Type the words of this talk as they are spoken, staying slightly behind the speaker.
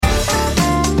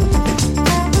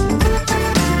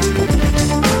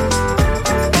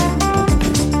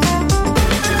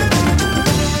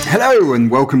Hello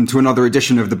and welcome to another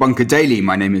edition of the Bunker Daily.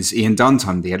 My name is Ian Dunt.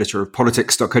 I'm the editor of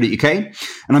politics.co.uk, and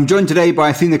I'm joined today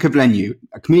by ATHENA Kugblenu,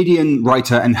 a comedian,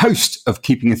 writer and host of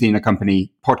Keeping Athena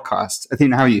Company podcast.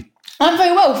 Athena, how are you? I'm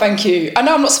very well, thank you. I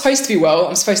know I'm not supposed to be well.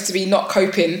 I'm supposed to be not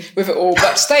coping with it all,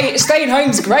 but staying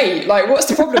home's great. Like, what's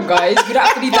the problem, guys? You don't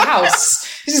have to leave the house.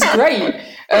 This is great.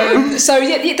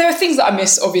 There are things that I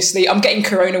miss, obviously. I'm getting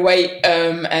corona weight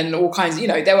and all kinds of,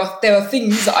 there are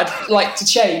things that I'd like to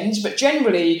change, but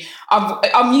generally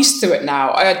I'm used to it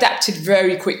now. I adapted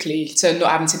very quickly to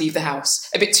not having to leave the house.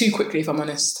 A bit too quickly, if I'm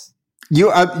honest.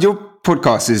 Your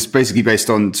podcast is basically based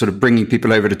on sort of bringing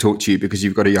people over to talk to you because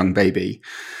you've got a young baby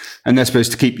and they're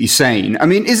supposed to keep you sane. I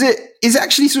mean, is it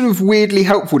actually sort of weirdly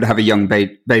helpful to have a young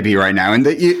baby right now? And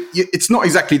that it's not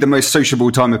exactly the most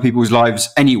sociable time of people's lives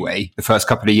anyway, the first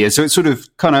couple of years. So it's sort of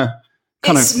kind of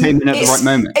came in at the right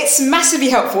moment. It's massively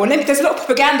helpful. And then there's a lot of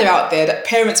propaganda out there that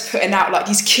parents putting out, like,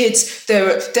 these kids,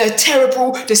 they're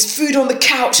terrible, there's food on the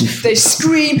couch, they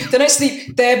scream, they don't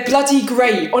sleep, they're bloody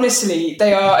great. Honestly,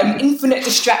 they are an infinite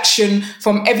distraction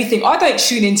from everything. I don't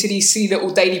tune into these silly little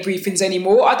daily briefings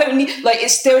anymore. I don't need,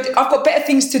 I've got better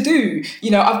things to do.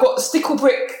 I've got stickle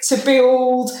brick to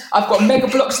build, I've got mega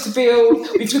blocks to build,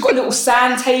 we've got a little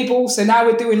sand table, so now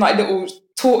we're doing like little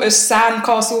tortoise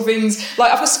sandcastle things.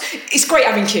 It's great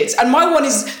having kids. And my one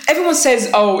is, everyone says,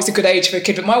 oh, it's a good age for a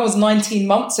kid, but my one's 19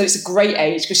 months, so it's a great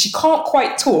age because she can't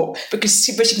quite talk, but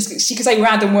she can say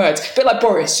random words, a bit like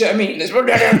Boris. Do you know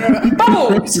what I mean?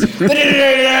 Bubbles,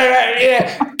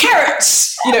 carrots.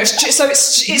 So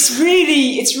it's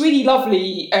really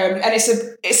lovely, and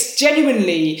it's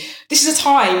genuinely. This is a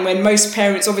time when most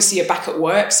parents obviously are back at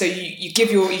work, so you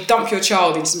dump your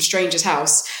child in some stranger's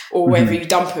house or wherever you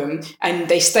dump them, and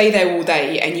they stay there all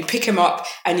day, and you pick them up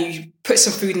and you put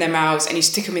some food in their mouths and you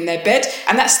stick them in their bed,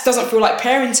 and that doesn't feel like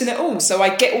parenting at all. So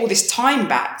I get all this time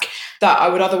back that I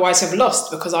would otherwise have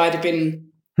lost because I'd have been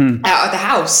out of the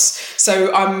house.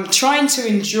 So I'm trying to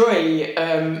enjoy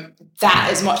that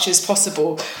as much as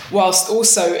possible, whilst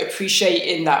also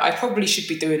appreciating that I probably should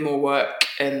be doing more work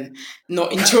and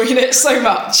not enjoying it so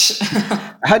much.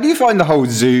 How do you find the whole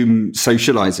Zoom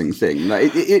socializing thing?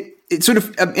 Like it sort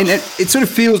of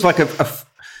feels like a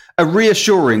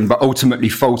reassuring but ultimately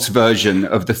false version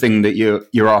of the thing that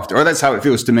you're after. Or that's how it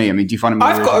feels to me. I mean, do you find it more?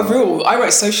 I've got a rule. I won't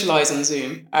socialise on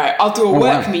Zoom. I'll do a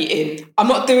work meeting. I'm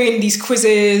not doing these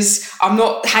quizzes. I'm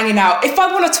not hanging out. If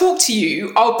I want to talk to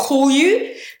you, I'll call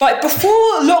you. But before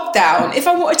lockdown, if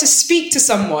I wanted to speak to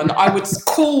someone, I would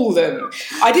call them.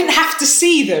 I didn't have to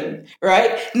see them,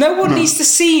 right? No one needs to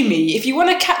see me. If you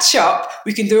want to catch up,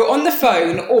 we can do it on the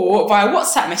phone or via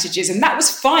WhatsApp messages, and that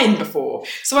was fine before.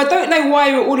 So I don't know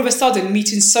why we're all of a sudden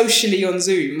meeting socially on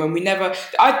Zoom when we never...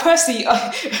 I personally,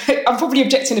 I'm probably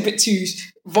objecting a bit too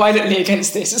violently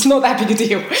against this. It's not that big a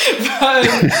deal.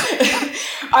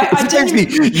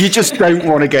 You just don't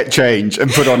want to get changed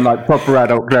and put on like proper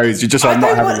adult clothes. You just are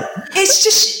not having it. It's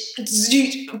just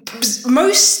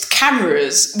most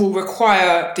cameras will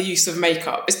require the use of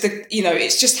makeup.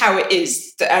 It's just how it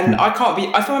is, and I can't be.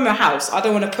 If I'm in a house, I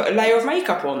don't want to put a layer of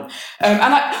makeup on. And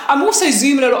I'm also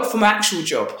zooming a lot for my actual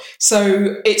job,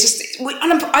 so it's just.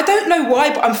 And I don't know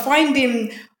why, but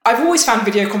I've always found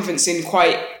video conferencing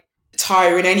quite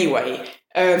tiring anyway.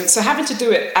 So having to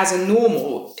do it as a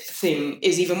normal thing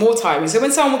is even more tiring. So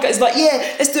when someone is like,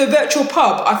 yeah, let's do a virtual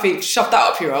pub, I think, shove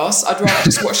that up your ass. I'd rather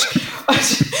just watch.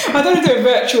 I don't want to do a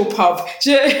virtual pub.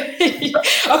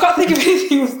 I can't think of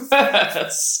anything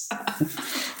worse.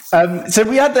 So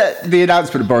we had the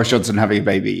announcement of Boris Johnson having a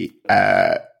baby.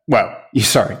 I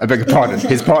beg your pardon,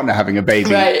 his partner having a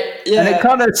baby. Right, yeah. And it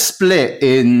kind of split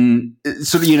in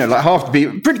sort of, like half the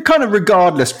people, kind of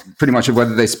regardless pretty much of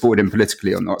whether they supported him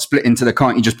politically or not, split into the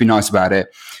can't you just be nice about it?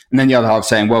 And then the other half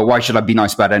saying, well, why should I be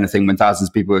nice about anything when thousands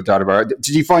of people have died about it?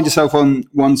 Did you find yourself on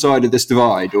one side of this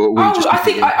divide? Or I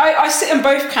think I sit in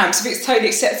both camps. I think it's totally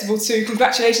acceptable too.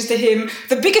 Congratulations to him.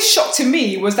 The biggest shock to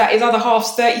me was that his other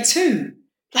half's 32.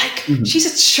 She's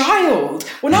a child.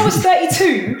 When I was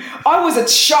 32, I was a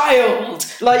child.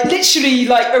 Literally,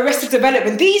 Arrested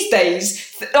Development. These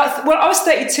days, when I was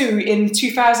 32 in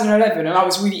 2011, and I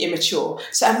was really immature.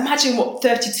 So imagine what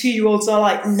 32-year-olds are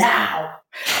like now.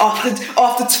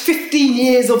 After 15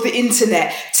 years of the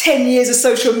internet, 10 years of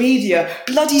social media,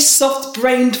 bloody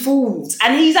soft-brained fools.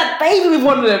 And he's had a baby with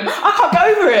one of them. I can't get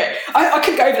over it. I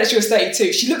couldn't get over that she was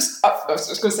 32. She looks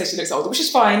was going to say she looks older, which is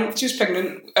fine. She was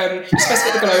pregnant. She's supposed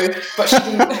to get the glow, but she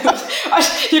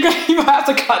didn't. You might have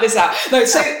to cut this out. No,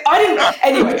 so I didn't.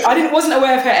 Anyway, wasn't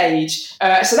aware of her age.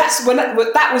 So that's when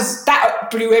that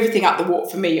blew everything out the water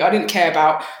for me. I didn't care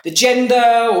about the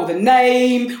gender or the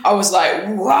name. I was like,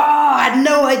 wow, I had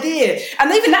no idea.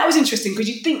 And even that was interesting because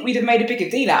you'd think we'd have made a bigger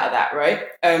deal out of that, right?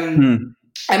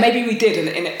 And maybe we did, and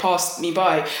it passed me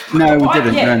by. No, we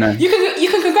didn't. No. You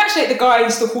can congratulate the guy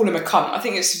and still call him a cunt. I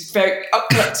think it's very.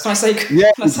 Can I say?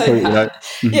 Yeah, can I say that?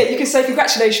 Yeah, you can say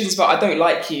congratulations, but I don't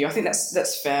like you. I think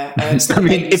that's fair. I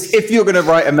mean, if you're going to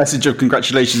write a message of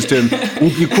congratulations to him,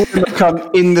 would you call him a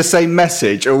cunt in the same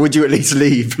message, or would you at least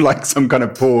leave like some kind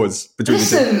of pause between the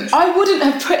two? Listen, I wouldn't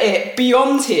have put it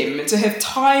beyond him to have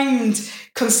timed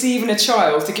conceiving a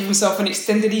child to give himself an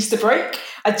extended Easter break.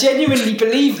 I genuinely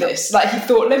believe this. Like, he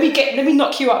thought, let me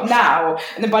knock you up now,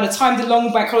 and then by the time the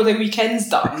long bank holiday weekend's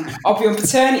done, I'll be on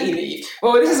paternity leave.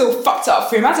 Well, this is all fucked up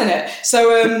for him, hasn't it?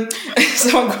 So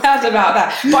so I'm glad about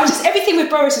that. But everything with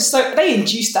Boris is so, they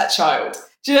induced that child.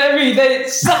 Do you know what I mean?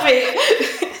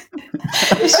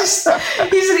 It's just,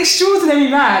 he's an extraordinary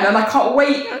man, and I can't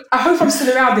wait. I hope I'm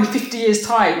still around in 50 years'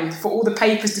 time for all the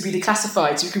papers to be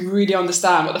declassified so we can really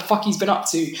understand what the fuck he's been up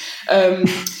to.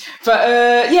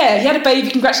 Yeah, he had a baby.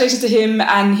 Congratulations to him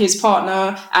and his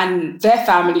partner and their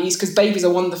families, because babies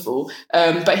are wonderful.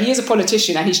 But he is a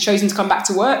politician and he's chosen to come back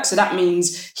to work. So that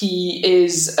means he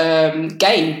is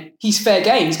game. He's fair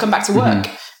game. He's come back to work.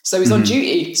 So he's on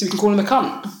duty. So we can call him a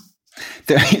cunt.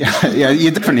 Yeah,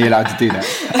 you're definitely allowed to do that.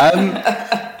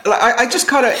 I just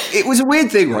kind of, it was a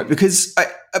weird thing, right? Because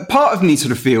a part of me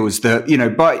sort of feels that, you know,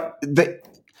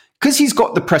 because he's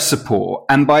got the press support,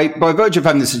 and by virtue of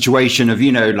having the situation of,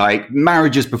 you know, like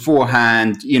marriages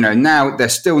beforehand, you know, now they're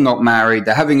still not married,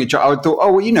 they're having a child. I thought,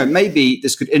 oh, well, you know, maybe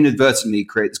this could inadvertently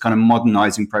create this kind of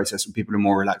modernizing process where people are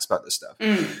more relaxed about this stuff.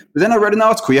 But then I read an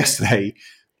article yesterday,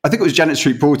 I think it was Janet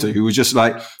Street Porter, who was just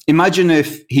like, imagine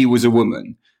if he was a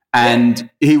woman. And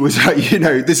he was like, you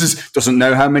know, doesn't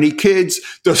know how many kids,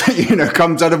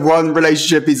 comes out of one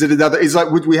relationship, he's in another. He's like,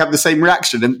 would we have the same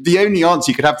reaction? And the only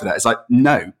answer you could have to that is like,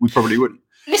 no, we probably wouldn't.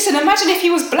 Listen, imagine if he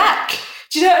was black.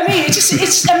 Do you know what I mean?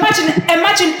 It's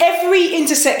imagine every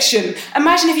intersection.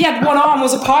 Imagine if he had one arm,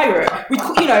 was a pirate.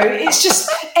 It's just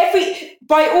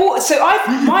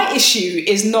my issue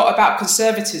is not about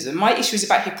conservatism. My issue is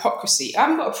about hypocrisy. I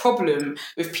haven't got a problem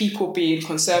with people being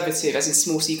conservative, as in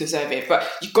small c conservative, but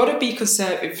you've got to be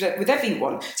conservative with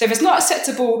everyone. So if it's not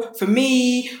acceptable for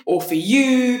me or for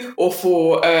you or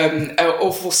for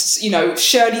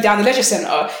Shirley down the leisure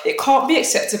centre, it can't be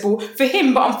acceptable for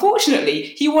him. But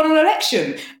unfortunately, he won an election.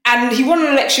 And he won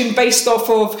an election based off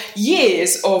of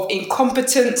years of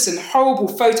incompetence and horrible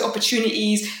photo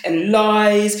opportunities and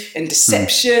lies and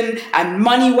deception and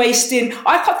money wasting.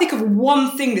 I can't think of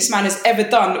one thing this man has ever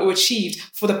done or achieved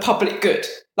for the public good.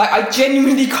 Like, I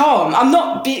genuinely can't. I'm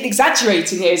not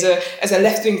exaggerating here as a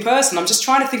left-wing person. I'm just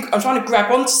trying to think. I'm trying to grab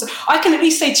onto. I can at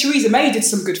least say Theresa May did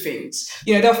some good things.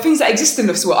 You know, there are things that exist in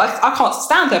this world. I can't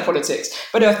stand her politics,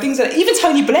 but there are things that even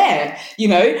Tony Blair. You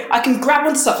know, I can grab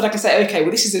onto stuff and I can say, okay,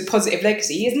 well, this is a positive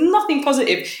legacy. He has nothing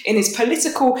positive in his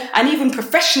political and even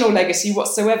professional legacy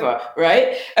whatsoever,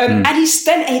 right? And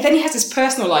then he has his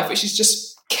personal life, which is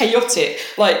just chaotic,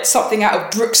 like something out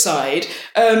of Brookside.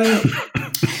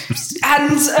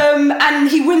 And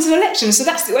he wins an election. So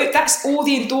that's all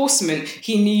the endorsement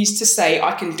he needs to say,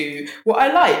 I can do what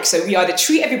I like. So we either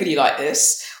treat everybody like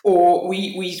this, or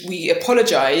we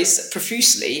apologise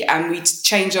profusely and we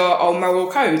change our moral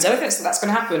codes. I don't think that's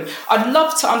going to happen. I'd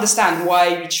love to understand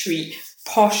why we treat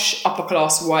posh, upper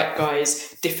class white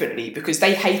guys differently, because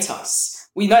they hate us.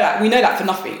 We know that for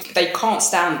nothing. They can't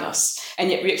stand us, and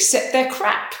yet we accept their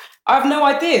crap. I have no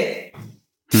idea.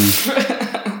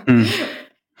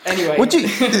 Anyway,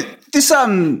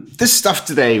 this stuff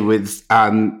today with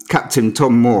Captain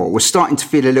Tom Moore was starting to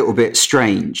feel a little bit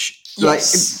strange.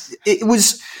 Yes. Like it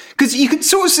was, because you could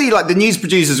sort of see, like, the news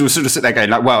producers will sort of sit there going,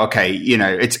 like, well, okay, you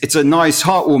know, it's a nice,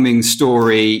 heartwarming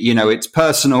story. You know, it's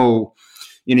personal.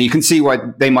 You know, you can see why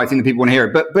they might think that people want to hear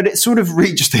it, but it sort of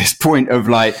reached this point of,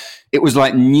 like, it was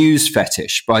like news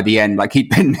fetish by the end. Like, he'd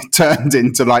been turned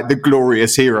into, like, the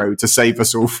glorious hero to save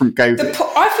us all from COVID.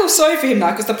 I feel sorry for him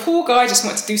now, because the poor guy just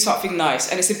wanted to do something nice,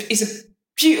 and it's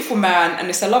beautiful man, and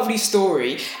it's a lovely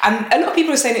story. And a lot of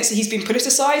people are saying he's been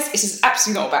politicised. This is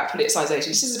absolutely not about politicisation.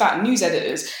 This is about news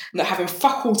editors not having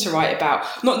fuck all to write about,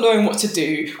 not knowing what to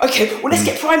do. Okay, well, let's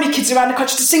get primary kids around the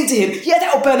country to sing to him. Yeah,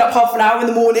 that'll burn up half an hour in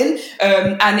the morning.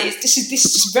 And this is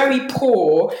just very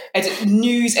poor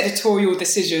news editorial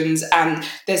decisions, and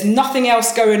there's nothing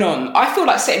else going on. I feel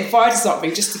like setting fire to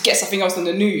something just to get something else on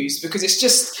the news, because it's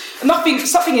just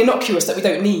something innocuous that we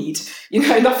don't need.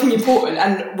 Nothing important,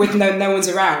 and with no one's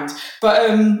around. But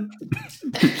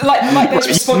like there's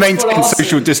responsible maintain arson.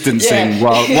 social distancing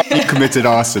while you committed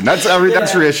arson. That's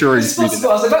reassuring to me.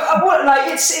 But I want,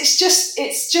 it's just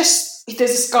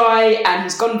there's this guy and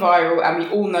he's gone viral and we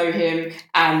all know him,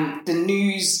 and the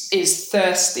news is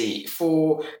thirsty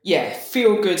for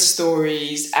feel good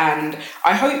stories, and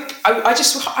I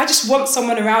just want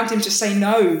someone around him to say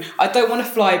no. I don't want to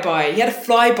fly by. He had a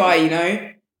flyby,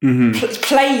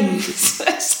 planes.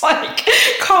 It's like,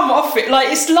 come off it. Like,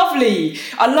 it's lovely.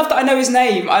 I love that I know his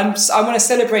name. I want to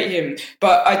celebrate him,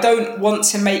 but I don't want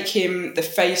to make him the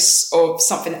face of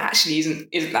something that actually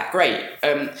isn't that great.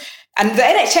 And the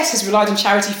NHS has relied on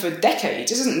charity for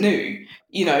decades. It isn't new,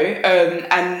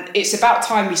 and it's about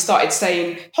time we started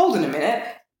saying, hold on a minute,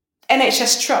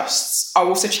 NHS trusts are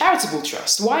also charitable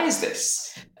trusts. Why is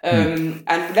this? And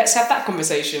let's have that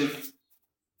conversation.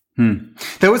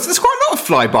 There's quite a lot of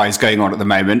flybys going on at the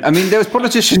moment. I mean, there was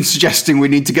politicians suggesting we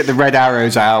need to get the red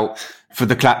arrows out for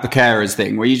the clap the carers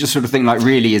thing, where you just sort of think, like,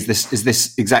 really, is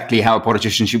this exactly how a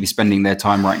politician should be spending their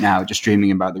time right now, just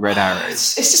dreaming about the red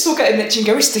arrows? It's just all getting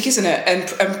jingoistic, isn't it?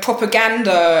 And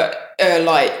propaganda,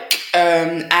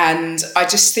 and I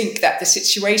just think that the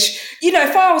situation,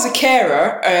 if I was a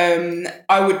carer,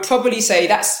 I would probably say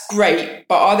that's great,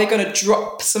 but are they going to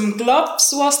drop some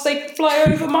gloves whilst they fly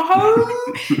over my home?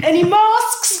 Any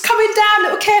masks coming down,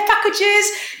 little care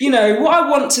packages? What I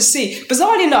want to see,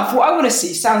 bizarrely enough, what I want to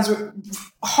see sounds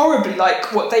horribly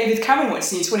like what David Cameron went to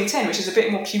see in 2010, which is a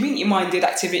bit more community-minded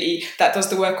activity that does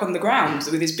the work on the ground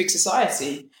with his big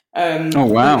society. Oh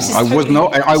wow! I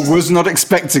was not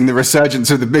expecting the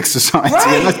resurgence of the big society.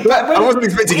 Right. I wasn't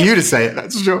expecting you to say it.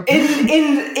 That's for sure.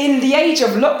 In the age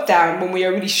of lockdown, when we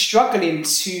are really struggling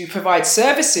to provide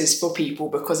services for people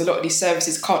because a lot of these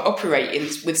services can't operate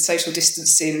with social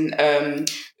distancing,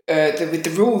 with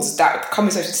the rules that come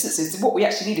with social distancing, what we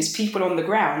actually need is people on the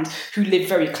ground who live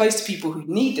very close to people who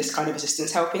need this kind of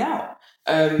assistance helping out.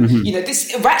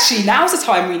 This actually, now's the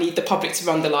time we need the public to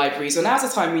run the libraries, or now's the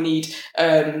time we need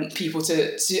people to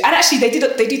and actually they did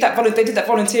that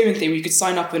volunteering thing where you could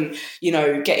sign up and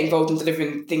get involved in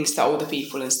delivering things to older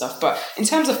people and stuff. But in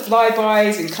terms of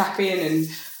flybys and clapping and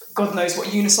God knows what,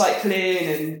 unicycling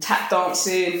and tap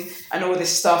dancing and all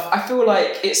this stuff, I feel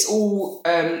like it's all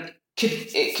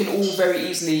it can all very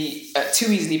easily,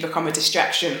 too easily become a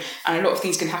distraction, and a lot of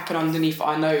things can happen underneath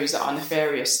our nose that are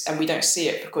nefarious, and we don't see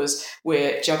it because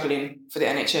we're juggling for the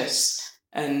NHS.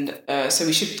 And so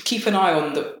we should keep an eye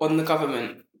on the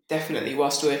government, definitely,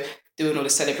 whilst we're doing all the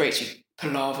celebratory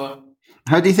palaver.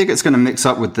 How do you think it's going to mix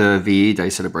up with the VE Day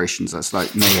celebrations? That's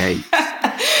like May 8th.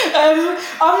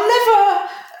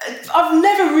 I've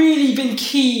never really been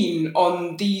keen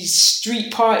on these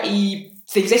street party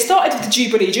things. They started with the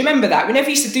Jubilee. Do you remember that? We never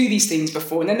used to do these things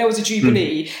before. And then there was a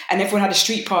Jubilee and everyone had a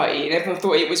street party and everyone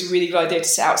thought it was a really good idea to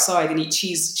sit outside and eat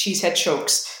cheese head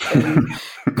chokes and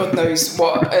God knows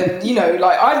what. And,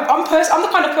 I'm the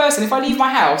kind of person, if I leave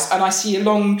my house and I see a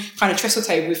long kind of trestle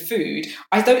table with food,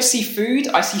 I don't see food.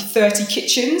 I see 30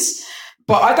 kitchens.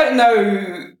 But I don't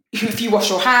know if you wash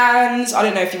your hands. I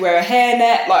don't know if you wear a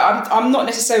hairnet. Like, I'm not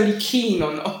necessarily keen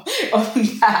on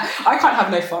that. I can't have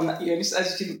no fun,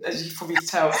 as you probably can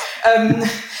tell.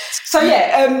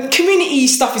 Community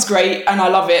stuff is great and I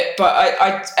love it, but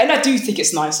I do think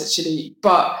it's nice actually.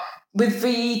 But with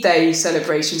VE Day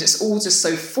celebrations, it's all just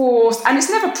so forced, and it's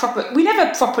never proper. We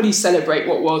never properly celebrate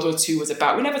what World War II was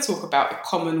about. We never talk about the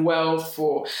Commonwealth,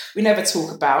 or we never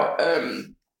talk about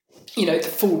the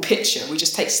full picture. We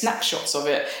just take snapshots of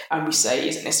it and we say,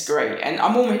 isn't this great? And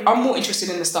I'm more interested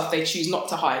in the stuff they choose not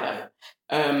to highlight.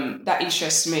 That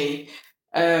interests me.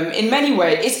 In many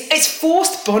ways, it's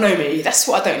forced bonhomie. That's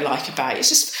what I don't like about it. It's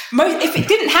just, if it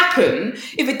didn't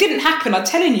happen, I'm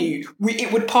telling you,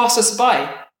 it would pass us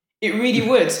by. It really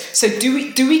would. So do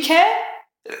we care?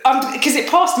 Because it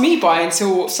passed me by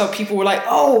until some people were like,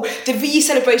 oh, the VE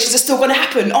celebrations are still going to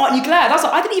happen. Aren't you glad? I was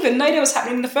like, I didn't even know they was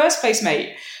happening in the first place,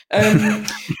 mate.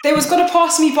 They was going to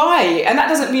pass me by. And that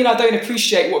doesn't mean I don't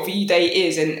appreciate what VE Day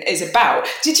is and is about.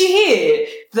 Did you hear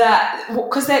that?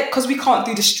 Because we can't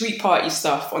do the street party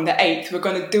stuff on the 8th, we're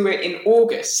going to do it in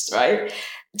August, right?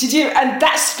 Did you? And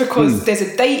that's because there's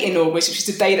a date in August, which is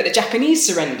the day that the Japanese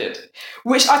surrendered.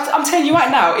 Which I'm telling you right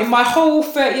now, in my whole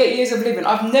 38 years of living,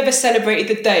 I've never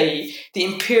celebrated the day the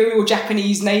Imperial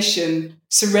Japanese nation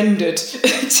surrendered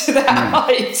to the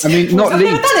Allies. I mean, not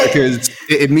least because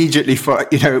it immediately,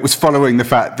 it was following the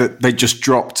fact that they just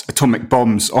dropped atomic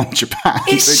bombs on Japan.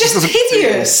 It's just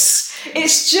hideous.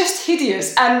 It's just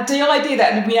hideous. And the idea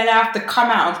that we now have to come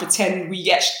out and pretend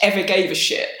we ever gave a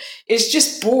shit, it's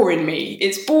just boring me.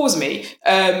 It bores me.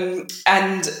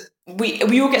 And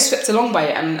we all get swept along by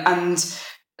it. And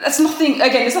that's nothing,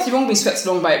 again, there's nothing wrong with being swept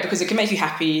along by it because it can make you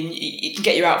happy and it can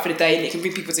get you out for the day and it can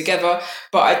bring people together.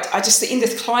 But I just, in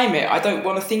this climate, I don't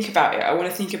want to think about it. I want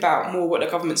to think about more what the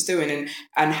government's doing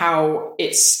and how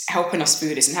it's helping us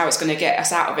through this and how it's going to get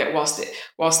us out of it whilst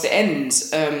it ends.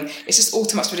 It's just all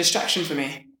too much of a distraction for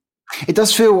me. It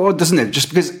does feel odd, doesn't it? Just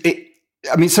because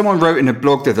someone wrote in a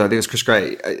blog the other day, I think it was Chris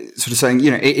Gray, sort of saying,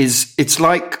 it's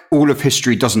like all of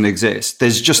history doesn't exist.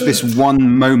 There's just this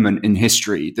one moment in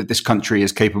history that this country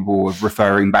is capable of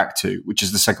referring back to, which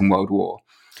is the Second World War.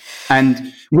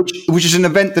 And which is an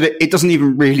event that it doesn't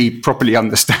even really properly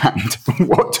understand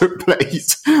what took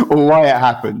place or why it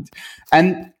happened.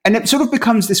 And it sort of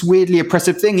becomes this weirdly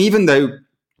oppressive thing, even though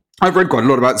I've read quite a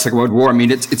lot about the Second World War. I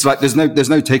mean, it's like there's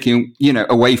no taking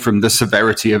away from the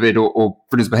severity of it or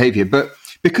Britain's behaviour, but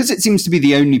because it seems to be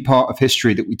the only part of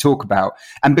history that we talk about,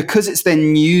 and because it's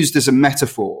then used as a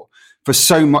metaphor for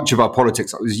so much of our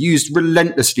politics, it was used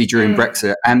relentlessly during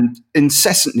Brexit and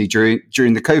incessantly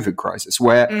during the COVID crisis,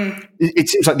 where it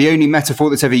seems like the only metaphor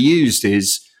that's ever used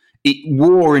is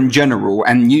war in general,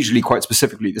 and usually quite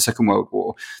specifically the Second World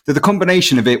War, that the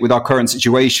combination of it with our current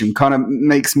situation kind of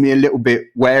makes me a little bit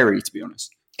wary, to be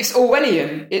honest. It's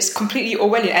Orwellian. It's completely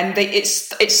Orwellian, and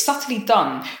it's subtly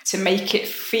done to make it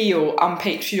feel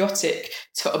unpatriotic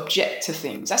to object to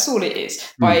things. That's all it is.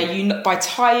 By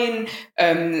tying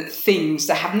things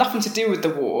that have nothing to do with the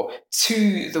war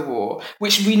to the war,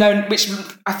 which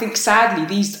I think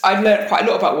sadly I learned quite a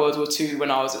lot about World War II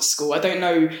when I was at school. I don't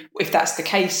know if that's the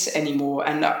case anymore.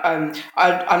 And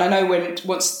I know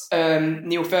once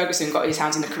Neil Ferguson got his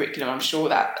hands on the curriculum, I'm sure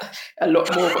that a lot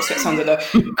more got swept under the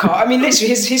car. I mean,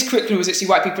 literally, his curriculum was actually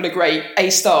white people are great, A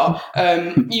star.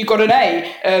 You got an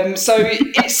A. So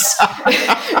it's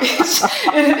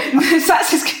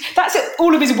that's it,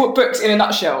 all of his books in a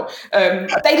nutshell.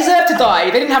 They deserve to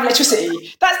die. They didn't have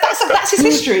electricity. That's his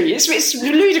history. It's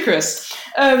ludicrous.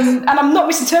 And I'm not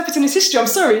misinterpreting his history. I'm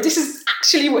sorry. This is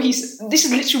actually this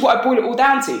is literally what I boil it all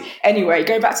down to. Anyway,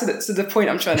 going back to the point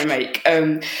I'm trying to make.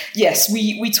 Yes,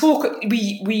 we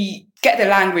get the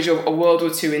language of World War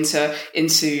II into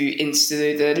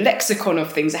the lexicon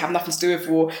of things that have nothing to do with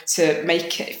war to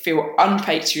make it feel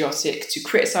unpatriotic, to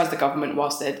criticise the government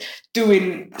whilst they're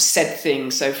doing said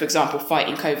things. So, for example,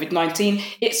 fighting COVID-19,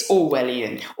 it's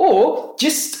Orwellian. Or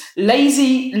just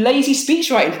lazy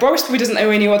speechwriting. Boris probably doesn't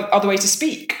know any other way to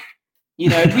speak.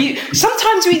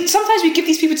 Sometimes we give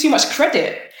these people too much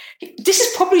credit. This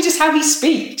is probably just how he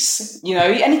speaks,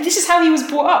 and this is how he was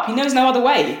brought up. He knows no other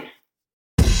way.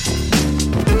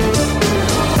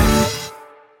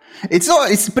 It's not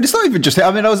even just.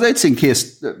 I mean, I was noticing Keir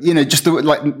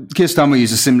Starmer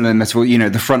used a similar metaphor.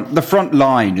 The front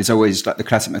line is always like the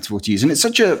classic metaphor to use, and it's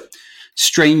such a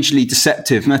strangely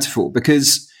deceptive metaphor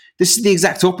because this is the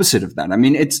exact opposite of that. I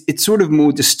mean, it's sort of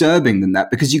more disturbing than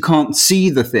that because you can't see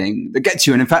the thing that gets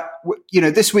you. And in fact,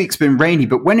 this week's been rainy,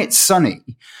 but when it's sunny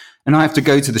and I have to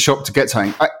go to the shop to get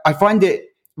something, I find it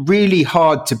really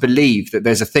hard to believe that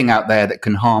there's a thing out there that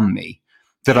can harm me,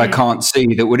 that I can't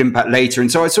see, that would impact later.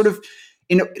 And so I sort of,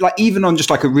 even on just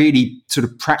like a really sort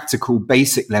of practical,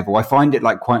 basic level, I find it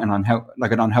like quite an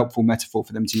unhelpful metaphor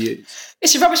for them to use.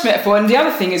 It's a rubbish metaphor. And the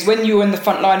other thing is when you're in the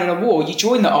front line in a war, you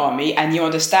join the army and you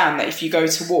understand that if you go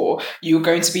to war, you're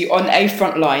going to be on a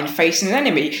front line facing an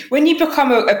enemy. When you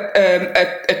become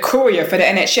a courier for the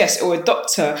NHS or a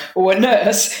doctor or a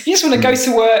nurse, you just want to go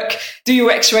to work, do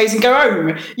your x-rays and go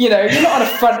home. You're not on a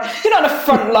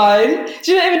front line.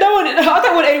 Do you know, I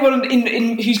don't want anyone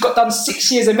who's got done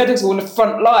 6 years of medical school on the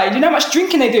front line. You know how much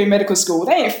drinking they do in medical school?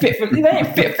 They ain't fit for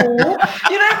war.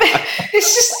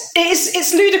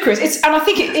 It's ludicrous. And I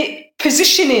think it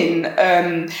positioning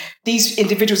these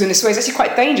individuals in this way is actually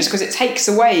quite dangerous because it takes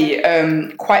away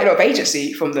quite a lot of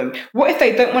agency from them. What if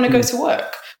they don't want to go to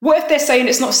work? What if they're saying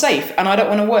it's not safe and I don't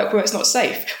want to work where it's not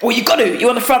safe? Well, you got to. You're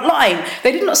on the front line.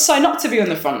 They did not sign up to be on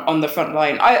the front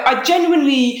line. I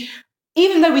genuinely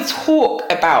even though we talk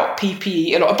about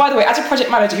PPE a lot, and by the way, as a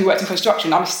project manager who worked in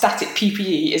construction, I'm ecstatic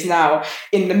PPE is now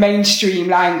in the mainstream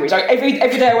language. Like every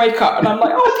day I wake up and I'm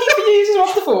like, oh, PPE is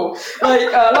wonderful.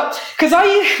 Because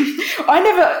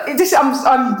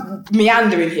I'm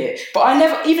meandering here, but I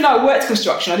never, even though I worked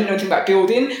construction, I didn't know anything about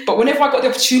building, but whenever I got the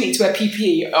opportunity to wear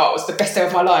PPE, it was the best day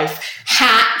of my life.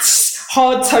 Hats,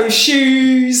 hard toe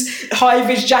shoes,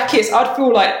 high-vis jackets. I'd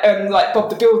feel like Bob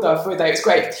the Builder for a day. It was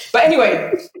great. But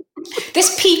anyway,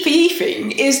 this PPE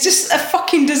thing is just a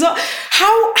fucking disaster.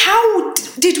 How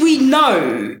did we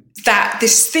know that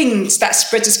this thing that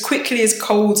spreads as quickly as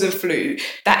colds and flu,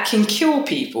 that can kill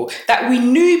people, that we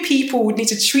knew people would need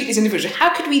to treat these individuals?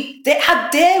 How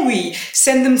dare we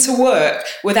send them to work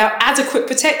without adequate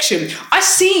protection? I've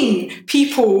seen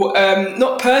people,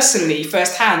 not personally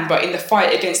firsthand, but in the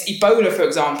fight against Ebola, for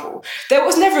example, there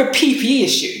was never a PPE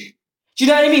issue. Do you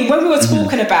know what I mean? When we were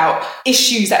talking about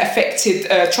issues that affected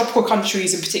tropical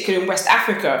countries, in particular in West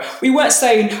Africa, we weren't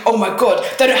saying, oh my God,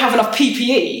 they don't have enough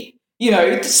PPE.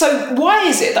 So why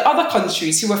is it that other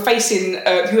countries who have faced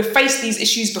these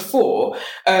issues before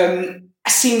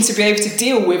seem to be able to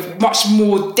deal with much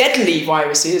more deadly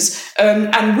viruses,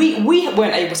 and we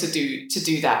weren't able to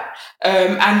do that?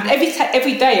 And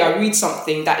every day I read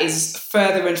something that is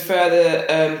further and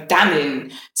further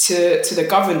damning to the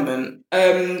government.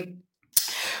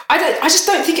 I just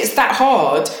don't think it's that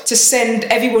hard to send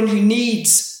everyone who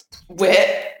needs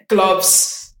wet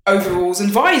gloves, overalls,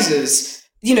 and visors.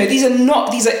 These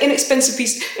are inexpensive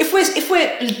pieces. If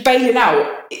we're bailing out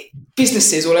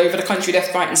businesses all over the country,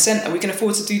 left, right, and centre, we can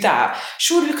afford to do that.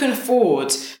 Surely we can afford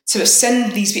to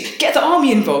send these people. Get the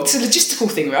army involved. It's a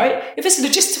logistical thing, right? If it's a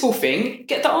logistical thing,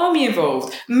 get the army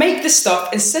involved. Make the stuff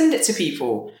and send it to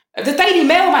people. The Daily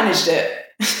Mail managed it.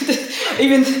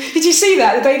 Did you see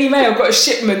that? The Daily Mail got a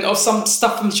shipment of some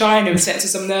stuff from China and sent to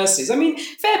some nurses. I mean,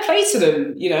 fair play to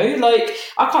them,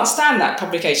 I can't stand that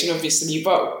publication, obviously,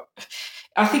 but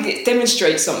I think it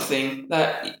demonstrates something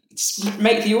that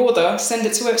make the order, send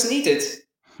it to where it's needed.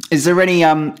 Is there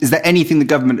anything the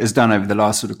government has done over the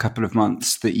last sort of couple of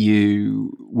months that you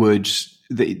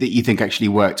think actually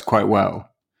worked quite well?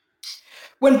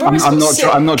 When Boris I'm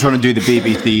not trying to do the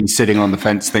BBC sitting on the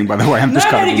fence thing, by the way.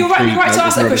 You're right to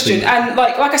ask that question. And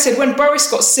like I said, when Boris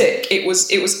got sick, it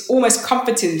was almost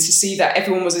comforting to see that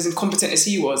everyone was as incompetent as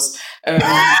he was.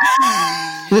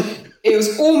 It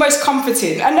was almost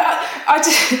comforting, and I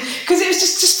just because it was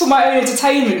just for my own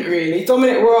entertainment, really.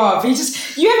 Dominic Raab, has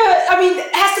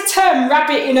the term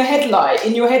 "rabbit in your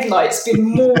headlights" been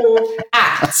more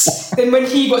apt than when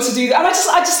he got to do that? And I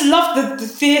just love the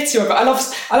theatre of it. I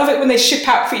love it when they ship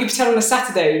out Priti Patel on a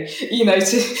Saturday,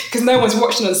 because no one's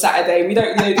watching on Saturday. And we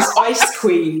don't this Ice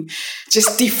Queen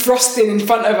just defrosting in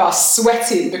front of us,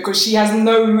 sweating because she has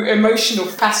no emotional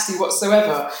capacity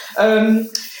whatsoever.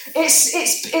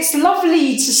 It's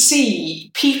lovely to see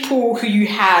people who you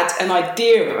had an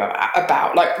idea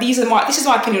about. Like this is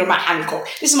my opinion of Matt Hancock.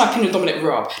 This is my opinion of Dominic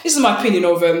Raab. This is my opinion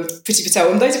of Priti Patel.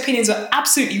 And those opinions are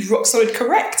absolutely rock solid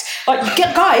correct. Like,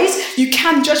 guys, you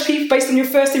can judge people based on your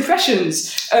first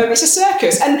impressions. It's a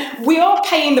circus, and we are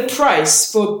paying the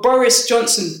price for Boris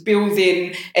Johnson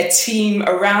building a team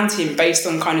around him based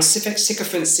on kind of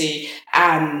sycophancy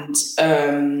and.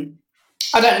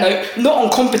 I don't know, not on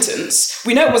competence.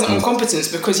 We know it wasn't on competence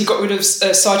because he got rid of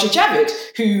Sajid Javid,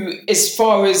 who, as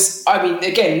far as,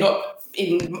 again, not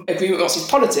in agreement with his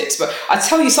politics, but I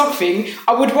tell you something,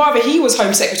 I would rather he was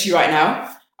Home Secretary right now.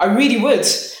 I really would.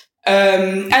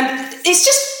 And it's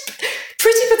just,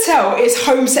 Priti Patel is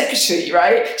Home Secretary,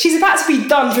 right? She's about to be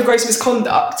done for gross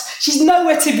misconduct. She's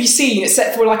nowhere to be seen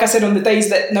except for, like I said, on the days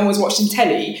that no one's watching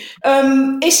telly.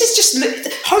 It's just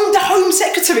the Home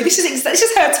Secretary. This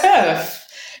is her turf.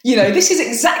 This is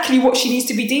exactly what she needs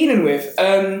to be dealing with.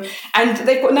 And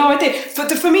they've got no idea.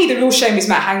 For me, the real shame is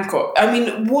Matt Hancock. I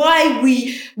mean, why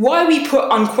we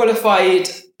put unqualified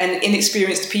and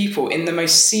inexperienced people in the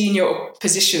most senior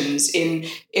positions in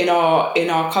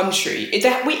our country?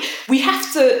 We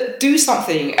have to do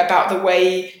something about the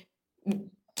way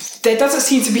there doesn't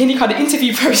seem to be any kind of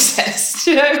interview process.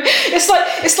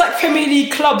 It's like Premier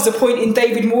League clubs appointing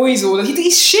David Moyes or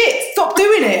he's shit. Stop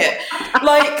doing it.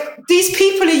 Like, these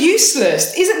people are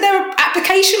useless. Isn't there an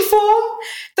application form?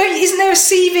 Isn't there a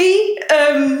CV?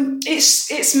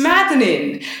 It's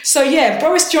maddening. So yeah,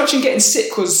 Boris Johnson getting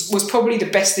sick was probably the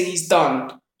best thing he's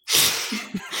done.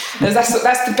 That's the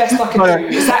best I can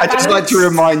do. I'd just like to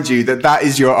remind you that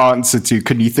is your answer to,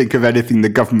 can you think of anything the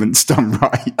government's done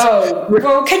right? Oh,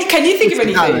 well, can you think of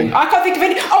anything? I can't think of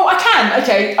any. Oh, I can.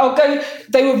 Okay, I'll go.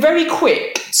 They were very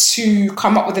quick to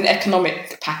come up with an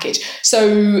economic package.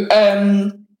 So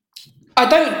I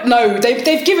don't know.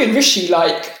 They've given Rishi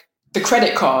like the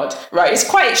credit card, right? It's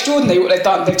quite extraordinary what they've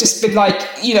done. They've just been like,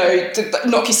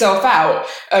 knock yourself out.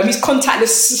 He's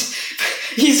contactless.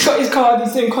 He's got his card.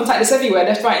 He's doing contactless everywhere,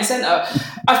 left, right, and centre.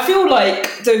 I feel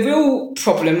like the real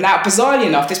problem now, bizarrely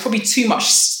enough, there's probably too much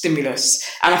stimulus,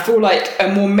 and I feel like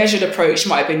a more measured approach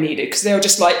might have been needed, because they were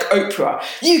just like Oprah.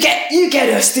 You get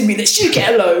a stimulus. You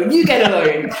get a loan. You get a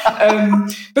loan.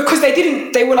 Because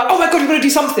they were like, oh my God, we're going to do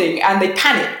something, and they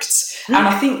panicked. And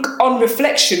I think on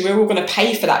reflection, we're all going to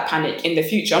pay for that panic in the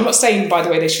future. I'm not saying, by the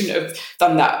way, they shouldn't have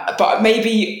done that, but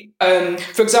maybe,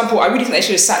 for example, I really think they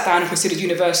should have sat down and considered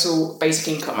universal basic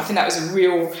income. I think that was a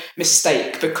real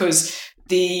mistake, because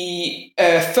the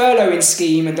furloughing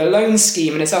scheme and the loan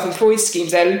scheme and the self-employed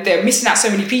schemes, they're missing out so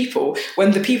many people,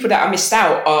 when the people that are missed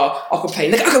out are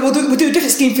complaining. Like, okay, we'll do a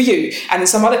different scheme for you. And then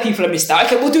some other people are missed out.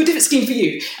 Okay, we'll do a different scheme for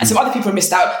you. And some other people are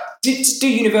missed out. Do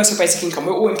universal basic income.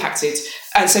 We're all impacted.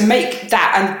 And so make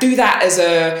that and do that as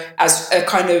a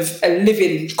kind of a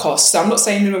living cost. So I'm not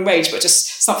saying minimum wage, but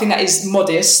just something that is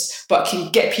modest but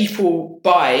can get people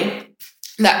by.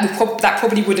 That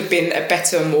probably would have been a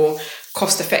better, more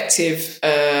cost-effective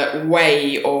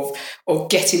way of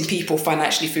getting people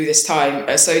financially through this time.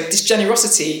 So this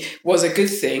generosity was a good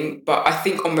thing, but I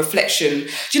think on reflection, do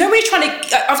you know when you're trying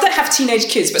to, I don't have teenage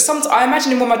kids, but sometimes I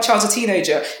imagine when my child's a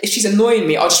teenager, if she's annoying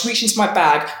me, I'll just reach into my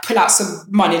bag, pull out some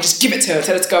money and just give it to her,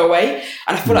 tell her to go away.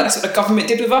 And I feel like that's what the government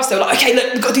did with us. They were like, okay,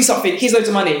 look, we've got to do something. Here's loads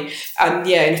of money. And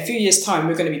yeah, in a few years' time,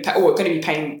 we're going to be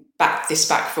paying back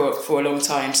for a long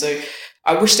time. So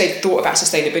I wish they'd thought about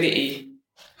sustainability.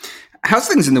 How's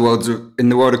things in the world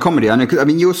of comedy? I know,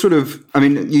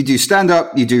 you do stand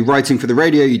up, you do writing for the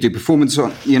radio, you do performance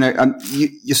on,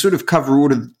 you sort of cover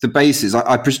all of the bases.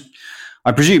 I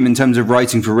presume in terms of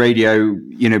writing for radio,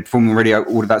 performing radio,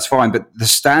 all of that's fine, but the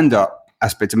stand up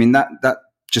aspect, that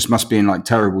just must be in like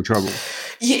terrible trouble.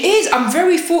 It is. I'm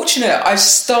very fortunate. I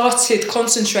started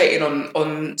concentrating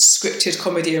on scripted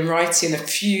comedy and writing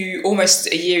almost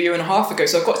a year and a half ago.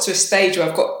 So I've got to a stage where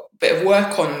I've got a bit of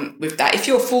work on with that. If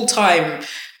you're a full-time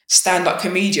stand-up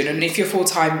comedian, and if you're a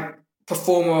full-time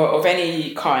performer of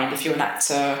any kind, if you're an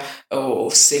actor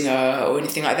or singer or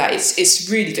anything like that, it's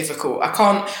really difficult. I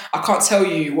can't tell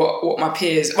you what my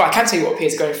peers. Well, I can tell you what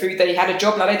peers are going through. They had a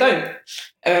job, now they don't.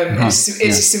 It's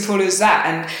as simple as that.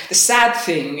 And the sad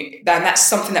thing, and that's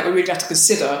something that we really have to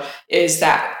consider, is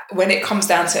that when it comes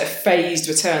down to a phased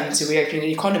return to reopening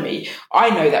the economy, I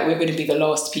know that we're going to be the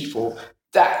last people.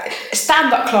 That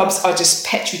stand-up clubs are just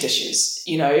petri dishes,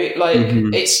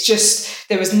 It's just,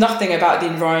 there was nothing about the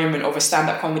environment of a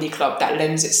stand-up comedy club that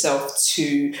lends itself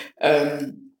to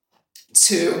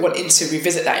wanting to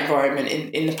revisit that environment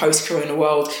in the post-corona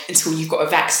world until you've got a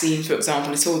vaccine, for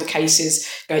example, until the cases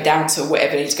go down to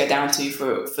whatever they need to go down to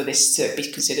for this to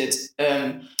be considered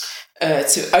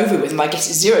to over with. And I guess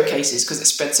it's 0 cases because it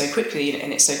spread so quickly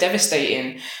and it's so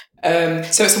devastating.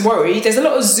 So it's a worry. There's a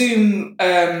lot of Zoom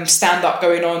stand-up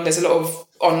going on. There's a lot of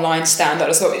online stand-up.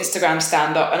 There's a lot of Instagram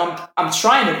stand-up, and I'm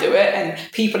trying to do it.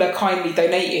 And people are kindly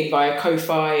donating via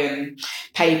Ko-Fi and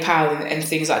PayPal and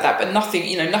things like that. But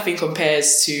nothing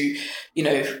compares to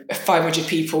 500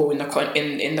 people in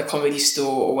the comedy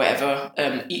store or whatever,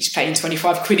 each paying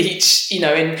 25 quid each.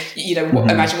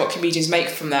 Imagine what comedians make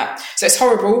from that. So it's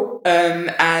horrible.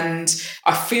 And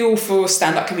I feel for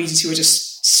stand-up comedians who are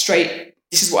just straight.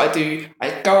 This is what I do.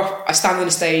 I go up, I stand on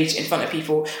the stage in front of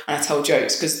people and I tell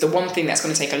jokes, because the one thing that's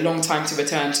going to take a long time to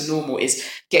return to normal is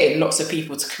getting lots of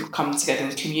people to come together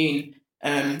and commune.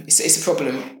 It's a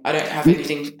problem. I don't have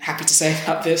anything happy to say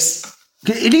about this.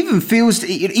 It even feels,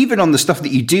 even on the stuff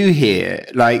that you do here,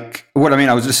 I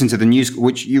was listening to the news,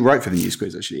 which you write for the News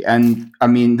Quiz actually. And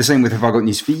the same with Have I Got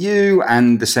News for You?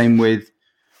 And the same with,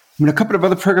 a couple of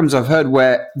other programs I've heard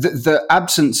where the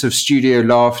absence of studio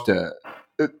laughter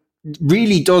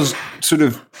really does sort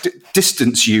of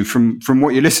distance you from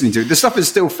what you're listening to. The stuff is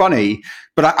still funny,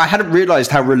 but I hadn't realized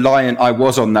how reliant I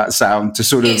was on that sound to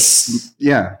sort of, So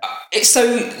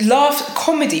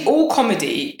comedy, all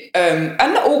comedy, and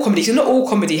not all comedy, because not all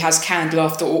comedy has canned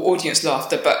laughter or audience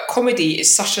laughter, but comedy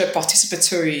is such a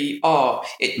participatory art.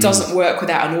 It doesn't work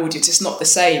without an audience. It's not the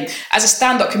same. As a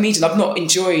stand-up comedian, I've not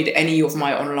enjoyed any of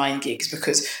my online gigs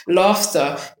because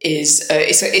laughter is,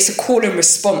 it's a call and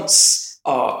response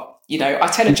art. I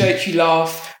tell a joke, you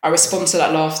laugh, I respond to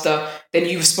that laughter, then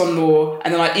you respond more,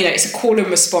 and then it's a call and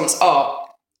response art.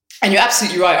 And you're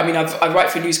absolutely right. I write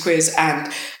for News Quiz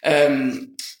and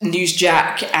News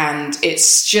Jack, and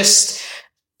it's just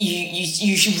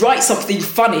you write something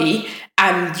funny,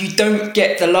 and you don't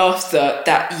get the laughter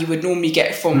that you would normally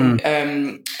get from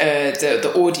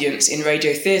the audience in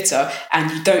radio theatre,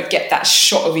 and you don't get that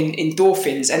shot of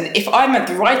endorphins. And if I'm at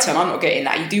the writer and I'm not getting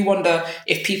that, you do wonder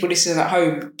if people listening at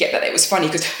home get that it was funny,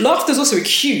 because laughter is also a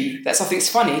cue that something's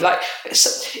funny. Like,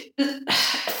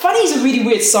 funny is a really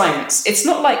weird science. It's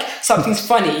not like something's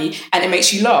funny and it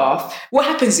makes you laugh. What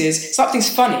happens is something's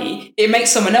funny, it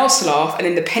makes someone else laugh, and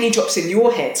then the penny drops in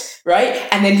your head, right?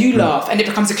 And then you laugh, and it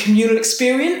becomes a communal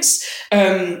experience.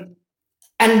 And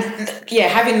yeah,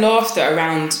 having laughter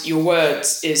around your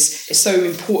words is so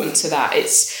important to that.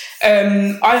 It's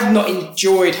I've not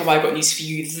enjoyed Have I Got News For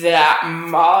You that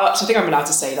much. I think I'm allowed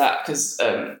to say that because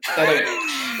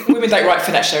women don't write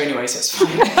for that show anyway, so it's fine.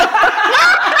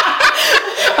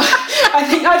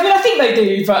 I think they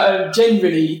do, but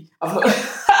generally, I've not.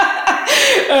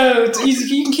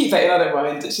 You can keep that in. I don't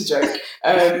mind. It's a joke.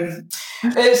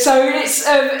 So it's,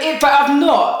 but I've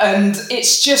not, and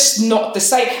it's just not the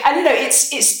same. And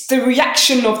it's the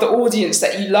reaction of the audience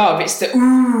that you love. It's the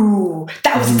ooh,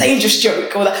 that was a dangerous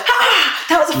joke, or the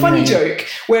that was a funny joke.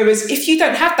 Whereas if you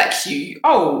don't have that cue,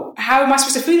 how am I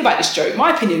supposed to feel about this joke?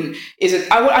 My opinion is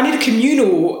that I need a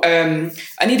communal,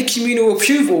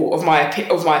 approval of my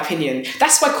opinion.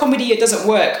 That's why comedy doesn't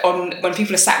work when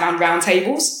people are sat around round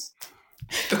tables,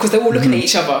 because they're all looking at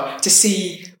each other to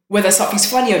see whether something's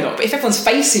funny or not. But if everyone's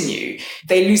facing you,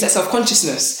 they lose that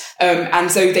self-consciousness. And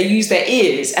so they use their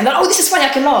ears and then, this is funny, I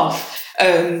can laugh.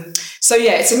 So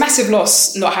yeah, it's a massive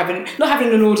loss not having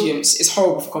an audience. Is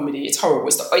horrible for comedy. It's horrible.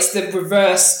 It's the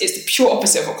reverse. It's the pure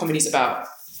opposite of what comedy's about.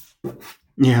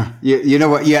 Yeah. You know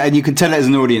what? Yeah. And you can tell it as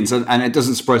an audience, and it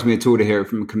doesn't surprise me at all to hear it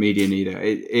from a comedian either.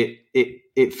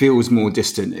 It feels more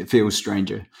distant. It feels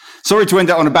stranger. Sorry to end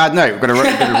it on a bad note. We're going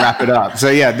to wrap it up. So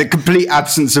yeah, the complete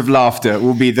absence of laughter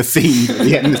will be the theme at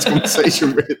the end of this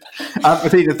conversation with.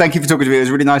 Athena, thank you for talking to me. It was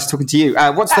really nice talking to you.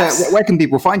 Where can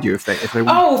people find you if they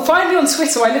want? Find me on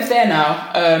Twitter. I live there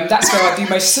now. That's where I do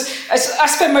most. I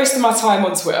spend most of my time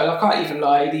on Twitter. I can't even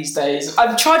lie these days.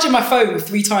 I'm charging my phone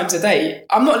 3 times a day.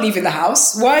 I'm not leaving the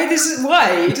house. Why? It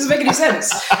doesn't make any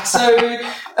sense. So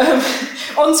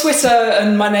on Twitter,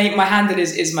 and my handle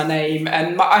is my name,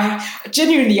 and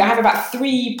I have about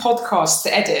 3 podcasts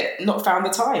to edit. Not found the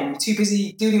time. Too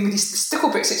busy dealing with this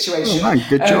Sticklebrick situation. Oh, right.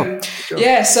 Good job.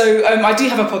 Yeah, so I do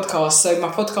have a podcast. So my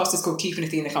podcast is called Keeping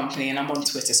Athena Company, and I'm on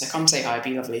Twitter. So come say hi. It'd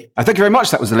be lovely. Thank you very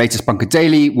much. That was the latest Bunker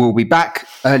Daily. We'll be back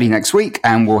early next week,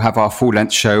 and we'll have our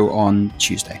full-length show on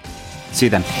Tuesday. See you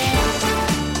then.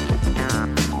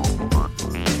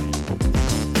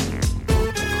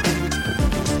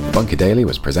 Bunker Daily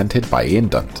was presented by Ian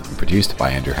Dunt and produced by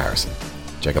Andrew Harrison.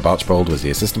 Jacob Archbold was the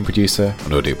assistant producer,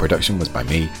 and audio production was by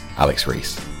me, Alex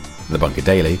Rees. The Bunker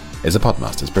Daily is a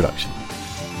Podmasters production.